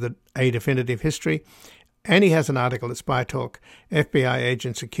 Russia, A Definitive History. And he has an article at Spy Talk, FBI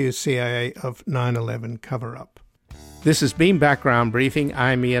Agents Accuse CIA of 9/11 Cover-Up. This has been Background Briefing.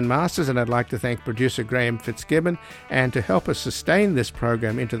 I'm Ian Masters, and I'd like to thank producer Graham Fitzgibbon. And to help us sustain this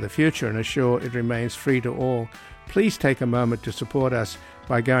program into the future and assure it remains free to all, please take a moment to support us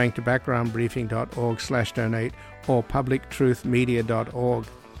by going to backgroundbriefing.org/donate or publictruthmedia.org,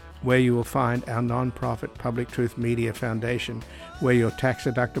 where you will find our non-profit Public Truth Media Foundation, where your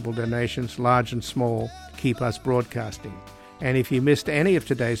tax-deductible donations, large and small, keep us broadcasting. And if you missed any of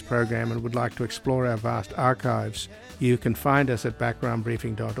today's program and would like to explore our vast archives, you can find us at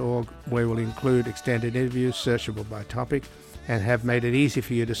backgroundbriefing.org, where we'll include extended interviews searchable by topic and have made it easy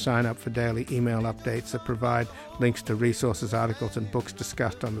for you to sign up for daily email updates that provide links to resources, articles, and books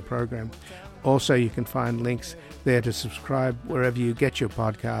discussed on the program. Also, you can find links there to subscribe wherever you get your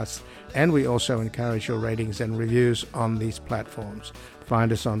podcasts, and we also encourage your ratings and reviews on these platforms.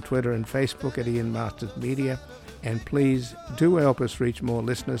 Find us on Twitter and Facebook at Ian Masters Media. And please do help us reach more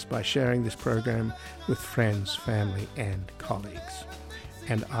listeners by sharing this program with friends, family, and colleagues.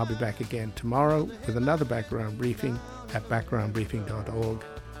 And I'll be back again tomorrow with another background briefing at backgroundbriefing.org.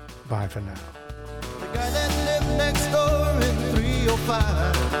 Bye for now. The guy that lived next door in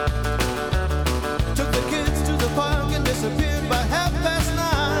 305 took the kids to the park and disappeared by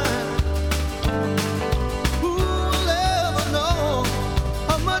 9:30. Who'll ever know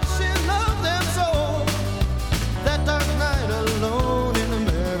how much he loved them so? That dark night alone in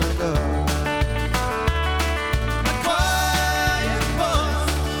America. A quiet voice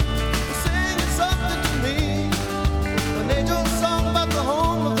was singing something to me, an angel song about the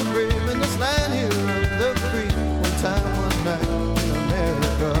home of the brave in this land here of the free. One time, one night in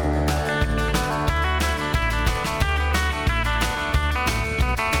America.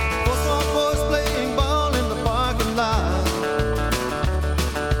 Four small boys playing ball in the parking lot.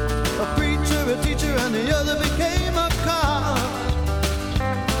 A preacher, a teacher, and the other became a car.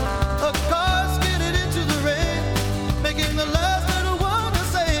 A car skidded into the rain, making the last little one to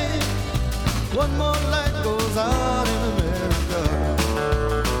say, one more light goes out